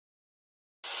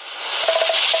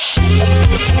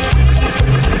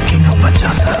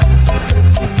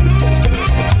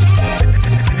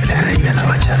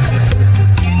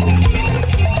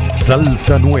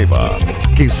Salsa nueva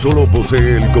que solo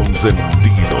posee el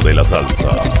consentido de la salsa.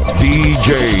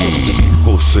 DJ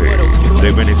José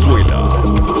de Venezuela.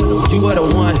 You were the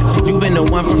one, you been the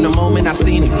one from the moment I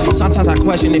seen it. Sometimes I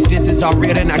question if this is all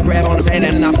real, and I grab on the bed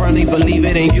and I firmly believe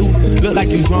it in you. Look like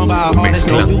you drawn by a heart that's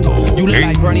no you. You look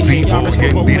like Bernie and Yaris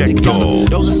before we together.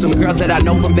 Those are some girls that I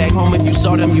know from back home. If you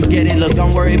saw them, you get it. Look,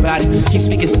 don't worry about it. Keep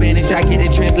speaking Spanish, I get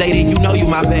it translated. You know you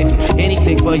my baby.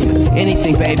 Anything for you,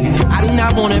 anything, baby. I do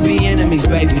not wanna be enemies,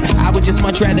 baby. I would just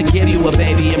much rather give you a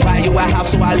baby and buy you a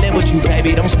house so I live with you,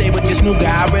 baby. Don't stay with this new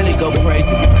guy, I really go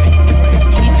crazy.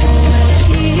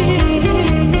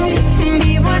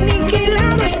 Vivo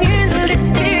aniquilado en el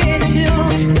despecho,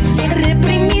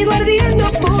 reprimido ardiendo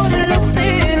por los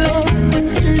celos.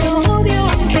 Lo odio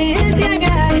que él te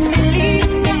haga infeliz.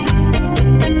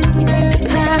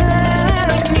 A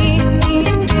mí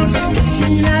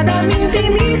nada me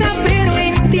intimida, pero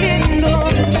entiendo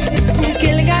que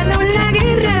él ganó la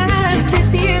guerra hace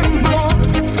tiempo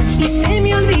y se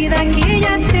me olvida que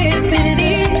ya te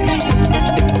perdí.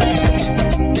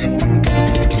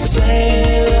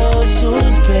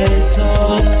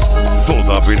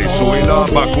 Toda Venezuela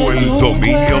bajo el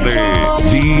dominio de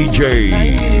DJ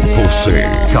José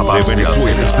de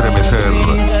Venezuela. Estremecer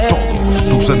todos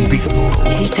tus sentidos.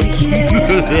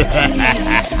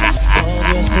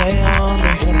 Odio ese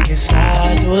hombre porque está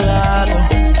a tu lado.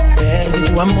 Perdí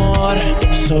tu amor,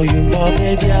 soy un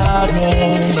pobre diablo.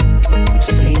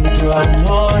 Sin tu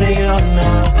amor yo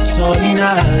no soy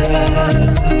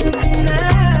nada.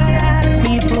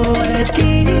 Y por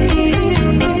ti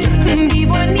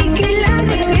vivo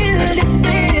aniquilado en el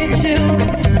despecho,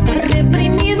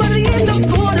 reprimido ardiendo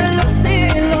por los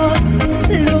celos.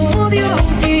 Lo odio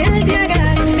que él te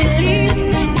haga feliz.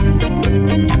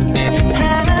 A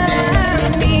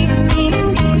mí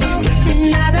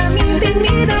nada me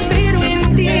intimida, pero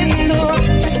entiendo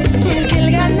que él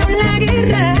ganó la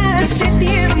guerra hace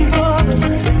tiempo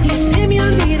y se me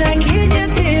olvida que ya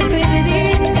te perdí.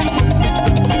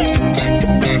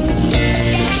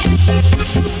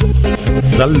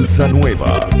 Salsa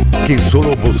nueva que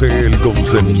solo posee el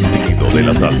consentido de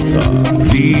la salsa.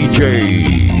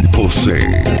 DJ José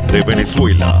de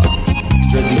Venezuela.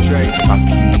 Drizzy Drake,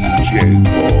 aquí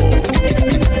llego.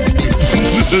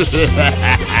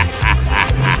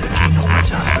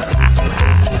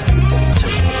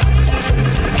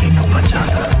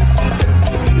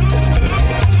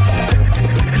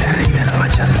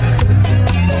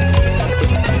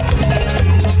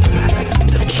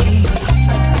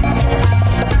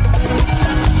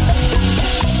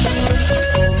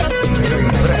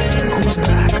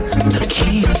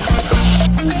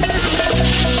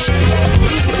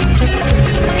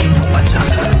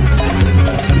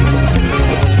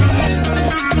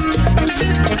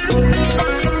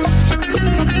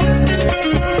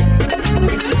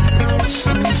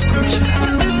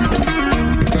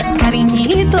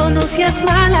 No seas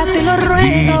mala, te lo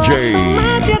ruego. DJ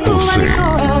José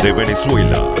de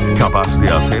Venezuela, capaz de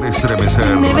hacer estremecer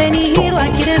todos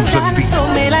tus sentidos.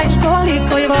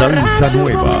 Salsa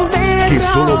nueva que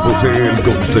solo posee el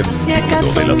consentido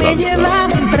de la salsa.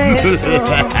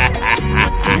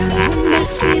 Un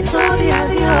besito de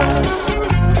adiós.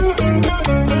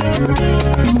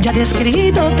 Ya te he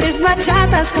escrito 3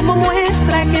 bachatas como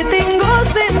muestra que tengo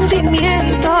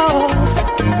sentimientos.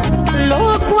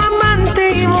 Loco, amante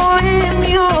y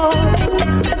bohemio,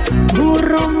 tu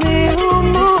Romeo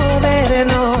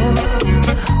moderno,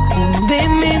 un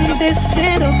demente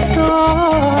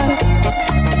seductor.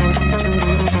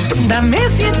 Dame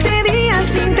 7 días,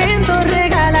 intento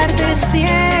regalarte el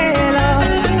cielo.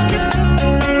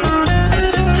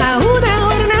 A una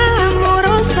jornada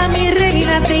amorosa, mi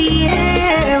reina, te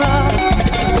llevo.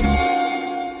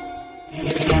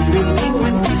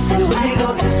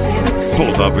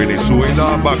 Toda Venezuela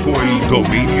bajo el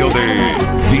dominio de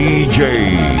DJ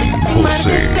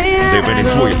José de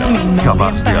Venezuela,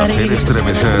 capaz de hacer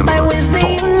estremecer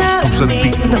todos tus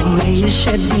sentidos.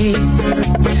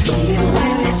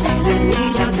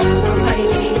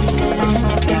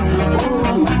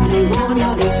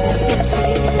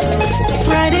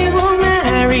 Friday we'll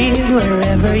marry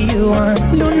wherever you want.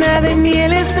 Luna de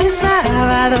miel este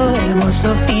sábado,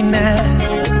 hermoso final.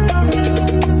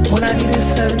 All I need is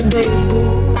 7 days,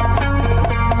 boo.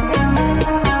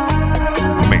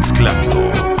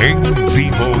 Mezclando en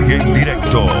vivo y en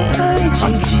directo.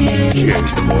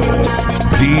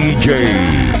 DJ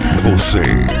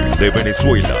José de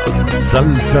Venezuela.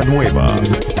 Salsa nueva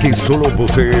que solo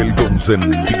posee el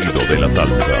consentido de la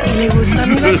salsa. Y le gusta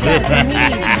mi bachata.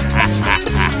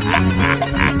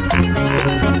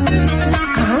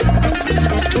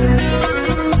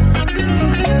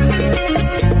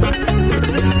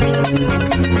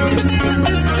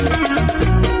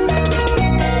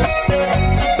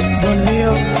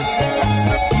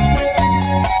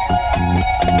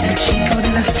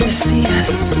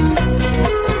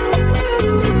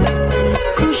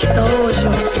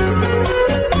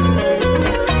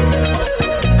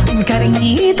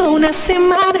 cariñito, una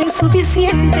semana es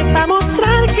suficiente para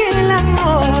mostrar que el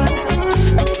amor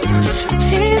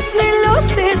es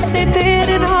veloz, es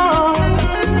eterno.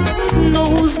 No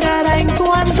juzgará en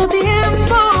cuánto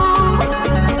tiempo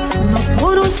nos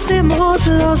conocemos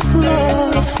los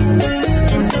dos.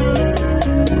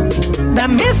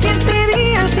 Dame 7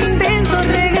 días, intento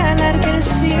regalarte el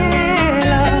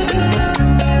cielo.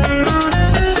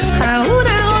 A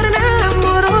una jornada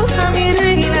amorosa, mi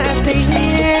reina, te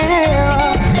llevo.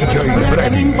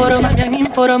 Me han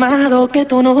informado que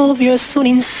tu novio es un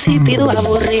insípido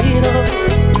aburrido.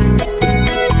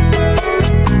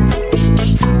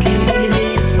 Que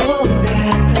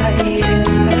desbocata y el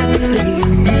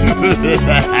frío.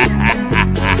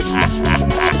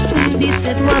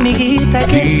 Dice tu amiguita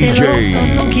que celoso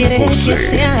no quiere José, que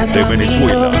sea tu de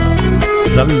Venezuela. amigo.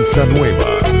 Salsa nueva,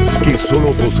 que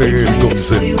solo posee el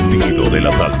consentido de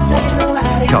la salsa,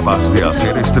 capaz de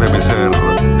hacer estremecer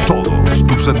todos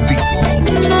tus sentidos.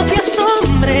 No te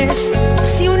asombres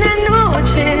si una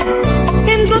noche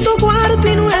entro a tu cuarto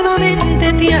y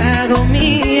nuevamente te hago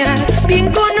mía. Bien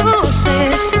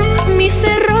conoces mis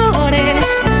errores,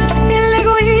 el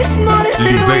egoísmo de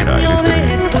ser Libera el dueño estrés,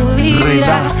 de tu vida.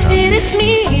 relaja, Eres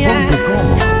mía. ponte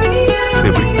cómodo. Te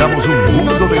brindamos un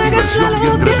mundo de diversión y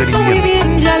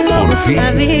entretenimiento. Por ti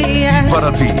y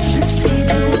para ti. Si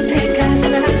tú te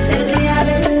casas el día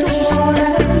de tu boda,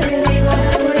 le digo a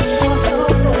tu esposo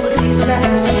con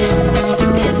risas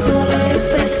que solo es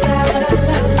prestada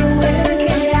la mujer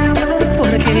que ama,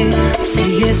 porque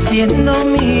sigue siendo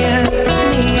mía,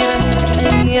 mía,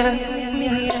 mía,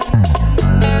 mía.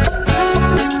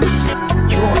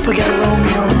 You won't forget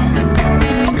Romeo.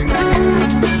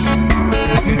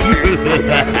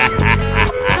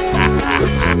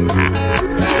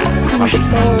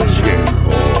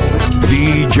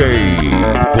 DJ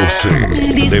José,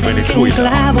 de Dicen que un Venezuela.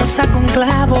 clavo saca un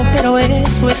clavo, pero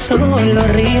eso es solo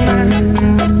rima.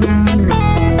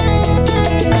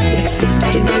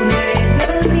 Existe una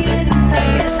herramienta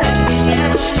que saque mi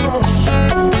amor.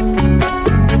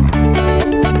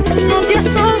 No te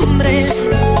asombres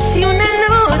si una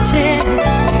noche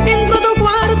entro a tu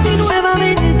cuarto y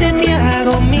nuevamente te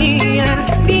hago mía.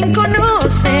 Bien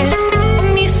conoces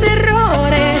mis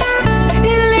errores,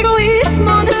 el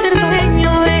egoísmo de ser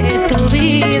dueño de tu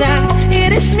vida.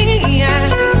 Eres mía,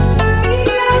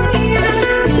 mía, mía.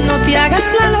 No te hagas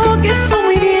la loca, eso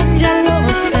muy bien ya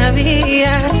lo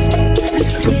sabías.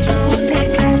 Si tú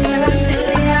te casas el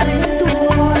día de tu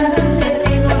boda, le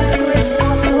digo a tu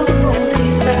esposo con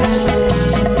risas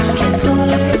que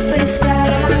solo es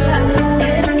prestada la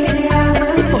mujer que ama,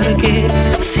 porque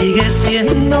sigue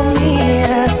siendo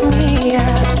mía, mía.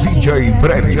 DJ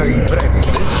Previo.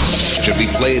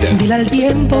 Dile al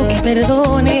tiempo que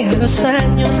perdone, a los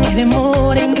años que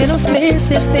demoren, que los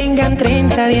meses tengan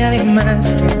 30 días de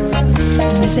más.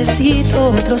 Necesito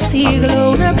otro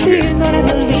siglo, una píldora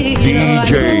de olvido.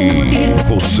 DJ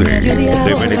José,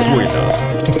 de Venezuela.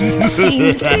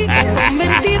 Sin ti,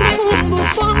 convertirme en un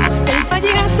bufón, el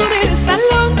payaso del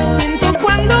salón. Miento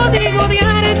cuando digo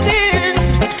odiarte.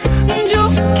 Yo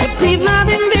que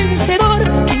privaba en vencedor,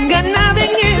 quien ganaba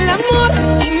en el amor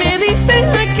y me diste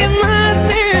a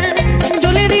quemarte.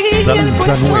 Yo le dije al Salsa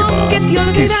corazón nueva, que te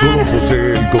que solo olvidara.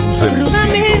 posee el consentido de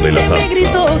Rudamente la me salsa.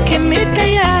 gritó que me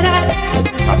callara.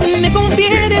 Me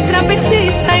confié de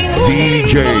trapecista y no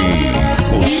DJ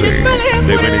José,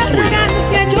 de Venezuela.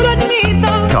 yo lo admito.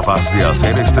 Capaz de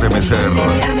hacer estremecer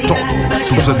todos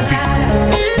tus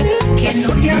sentidos. Que no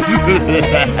te amaba,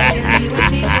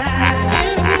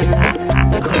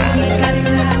 crónica de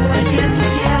una muerte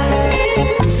anunciada.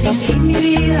 Sin ti mi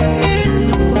vida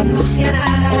no conduce a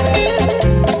nada.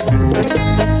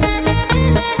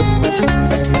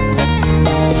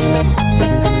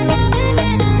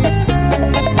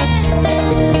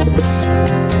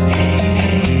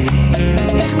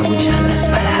 Escucha las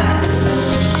palabras.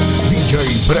 DJ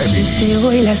Previo. Desde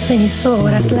hoy las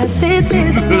emisoras las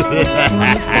detesto por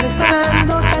estar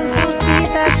sonando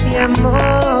cancioncitas de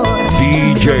amor.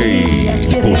 DJ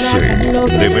José,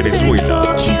 de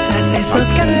Venezuela. Quizás esos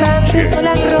cantantes no le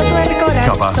han roto el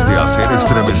corazón. Capaz de hacer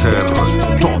estremecer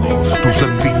todos tus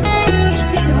sentidos.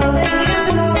 Y sirvo de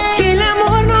ejemplo que el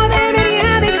amor no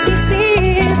debería de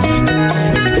existir.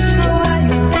 No hay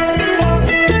un febrero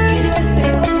que yo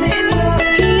esté contento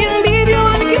y envidio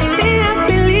al que sea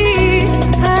feliz.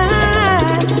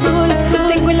 Azul,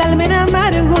 tengo el alma en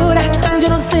amargura. Yo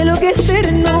no sé lo que es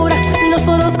ternura. Los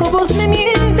horóscopos me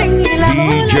mienten y la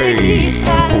bola de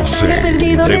cristal. José, He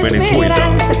perdido de la Venezuela.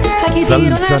 esperanza. Aquí tiro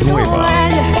la Salsa nueva,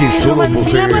 toalla. que solo Romance y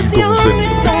posee la el pasión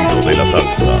consentido de la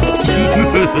salsa.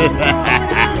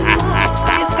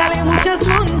 Escalé muchas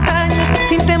montañas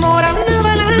sin temor a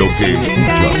que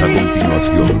escuchas a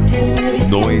continuación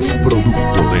no es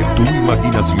producto de tu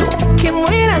imaginación. Que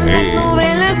mueran las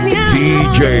novelas de amor.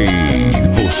 DJ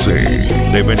José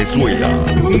de Venezuela.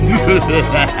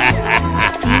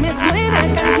 Si me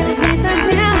suenan cancioncitas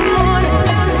de amor.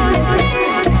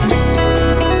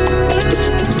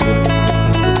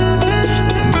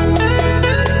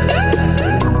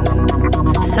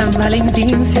 San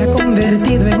Valentín se ha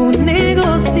convertido en un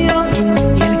negocio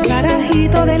y el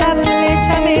carajito de la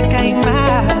flecha me cae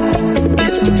mal.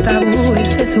 Es un tabú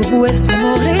ese supuesto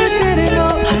amor eterno.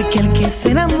 Aquel que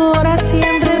se enamora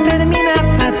siempre termina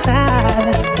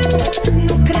fatal.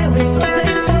 No creo esos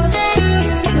sexos y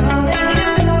sirvo de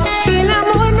ejemplo. El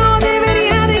amor no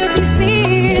debería de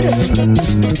existir.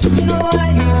 No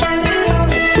hay un febrero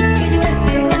que yo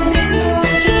esté contento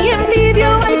y envidio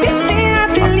al que sea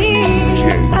feliz.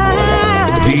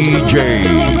 DJ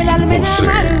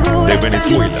José de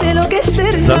Venezuela.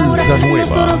 Salsa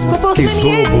nueva que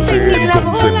solo posee el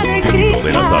consentimiento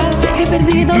de la salsa. He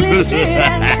perdido la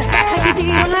esperanza, aquí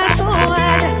tiro la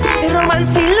toalla. El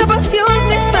romance y la pasión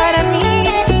es para mí.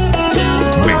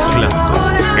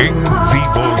 Mezclando en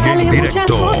vivo y en Escalé muchas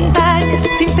directo. montañas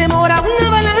sin temor a una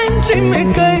avalancha y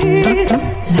me caí.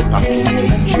 La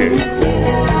televisión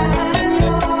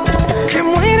que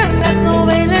mueran las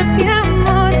novelas de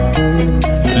amor.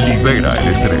 Libera el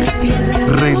estrés,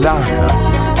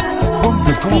 relájate,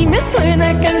 ponte Si cómodo. me suena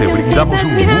Te cancioncitas brindamos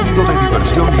un de mundo de amor.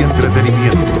 diversión y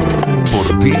entretenimiento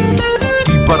por ti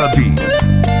y para ti.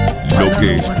 Lo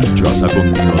que escuchas a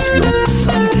continuación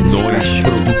no es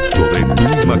producto de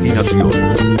tu imaginación.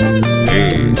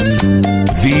 Es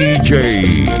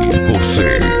DJ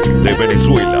José de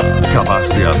Venezuela, capaz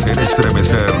de hacer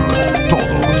estremecer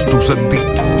todos tus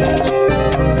sentidos.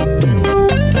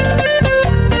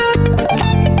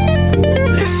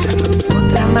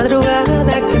 Otra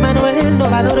madrugada que Manuel no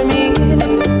va a dormir.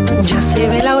 Ya se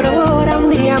ve la aurora un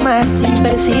día más sin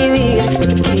percibir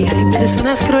que hay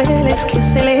personas crueles que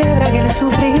celebran el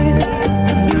sufrir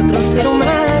de otro ser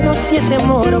humano si ese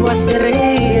morbo hace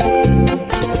reír.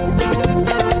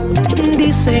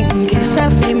 Dicen que es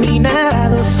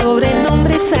afeminado sobre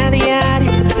nombres a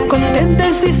diario. Contenta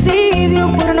el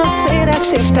suicidio por no ser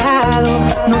aceptado.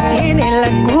 No tiene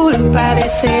la culpa de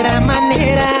ser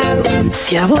amanerado.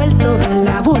 Se ha vuelto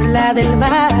la burla del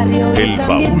barrio. El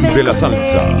baúl de la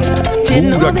salsa,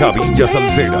 pura cabilla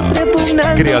salsera,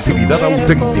 creatividad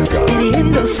auténtica.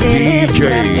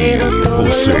 DJ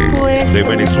José de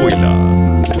Venezuela.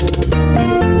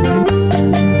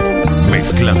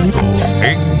 Mezclando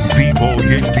en vivo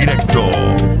y en directo.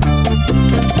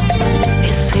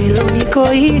 Es el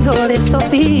único hijo de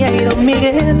Sofía y Don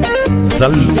Miguel.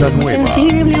 Salsa nueva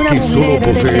que solo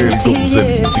posee el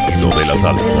consentido de la Lo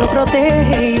salsa.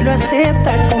 protege y lo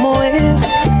acepta como es.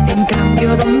 En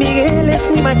cambio Don Miguel es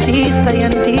muy machista y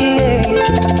anti-gay.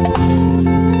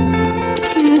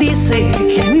 Dice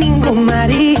que ningún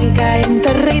marica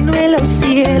entra al reino de los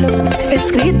cielos.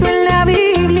 Escrito en la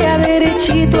Biblia,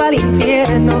 derechito al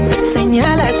infierno.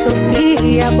 Señala a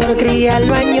Sofía por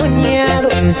criarlo añoñado.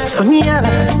 Soñaba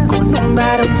con un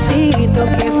varoncito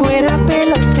que fuera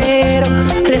pelotero.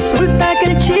 Resulta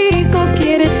que el chico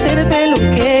quiere ser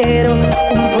peluquero.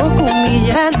 Un poco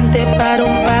humillante para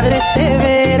un padre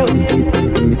severo.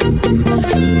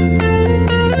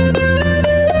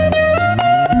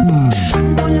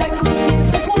 Cuando la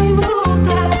conciencia es muy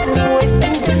bruta, cuesta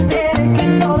entender que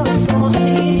todos somos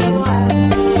igual.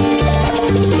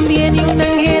 Viene un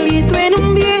angelito en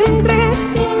un vientre,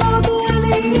 sin modo de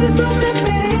elegir su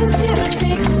preferencia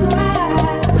sexual.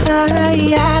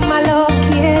 Ay, ámalo,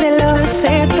 quiérelo,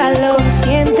 acéptalo,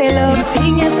 siéntelo. Por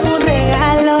fin es un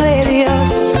regalo de Dios.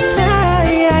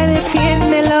 Ay, ay,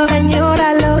 defiéndelo,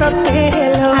 añóralo,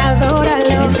 protégelo, adóralo.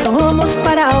 ¿Quiénes somos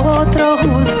para otro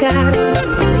juzgar?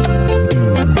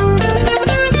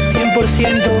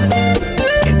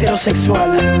 100%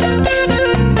 heterosexual.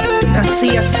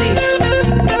 Nací así.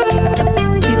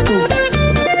 ¿Y tú?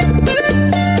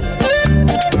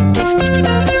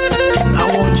 I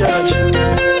won't judge.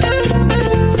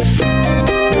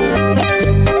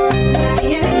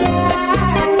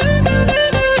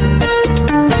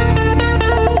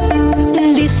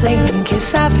 Dicen que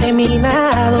es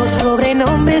afeminado sobre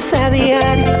nombres a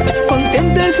diario.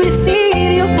 Contempla el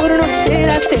suicidio por no ser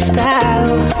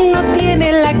aceptado. No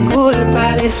tiene la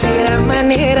culpa de ser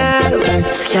amanerado.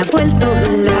 Se ha vuelto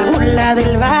la burla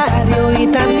del barrio y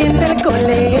también del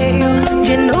colegio.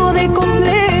 Lleno de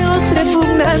complejos,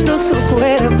 repugnando su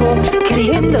cuerpo.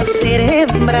 Queriendo ser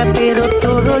hembra, pero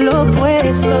todo lo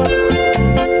opuesto.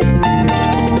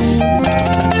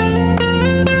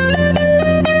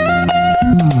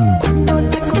 Cuando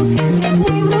la conciencia es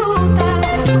muy bruta,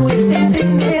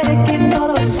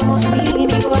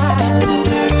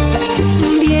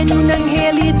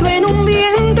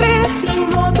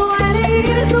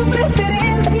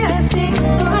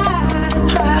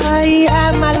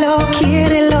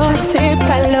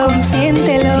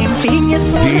 siéntelo.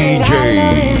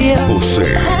 DJ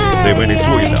José de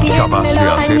Venezuela, capaz de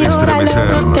hacer estremecer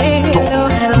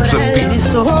todos tus sentidos.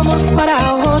 Somos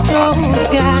para otro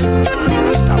juzgar.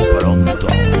 Hasta pronto.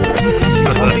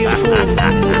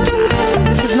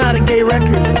 This is not a gay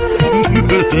record.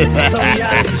 It's a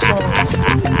reality song.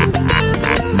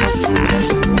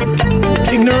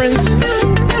 Ignorance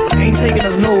ain't taking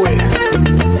us nowhere.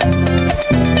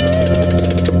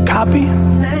 Copy.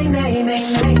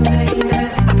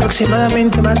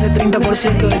 Aproximadamente más del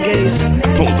 30% de gays.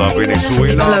 Toda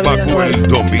Venezuela bajo el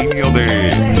dominio de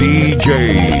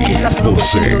DJ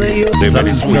José de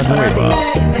Venezuela Nueva,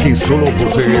 que solo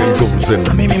posee el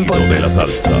consentimiento de la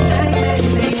salsa.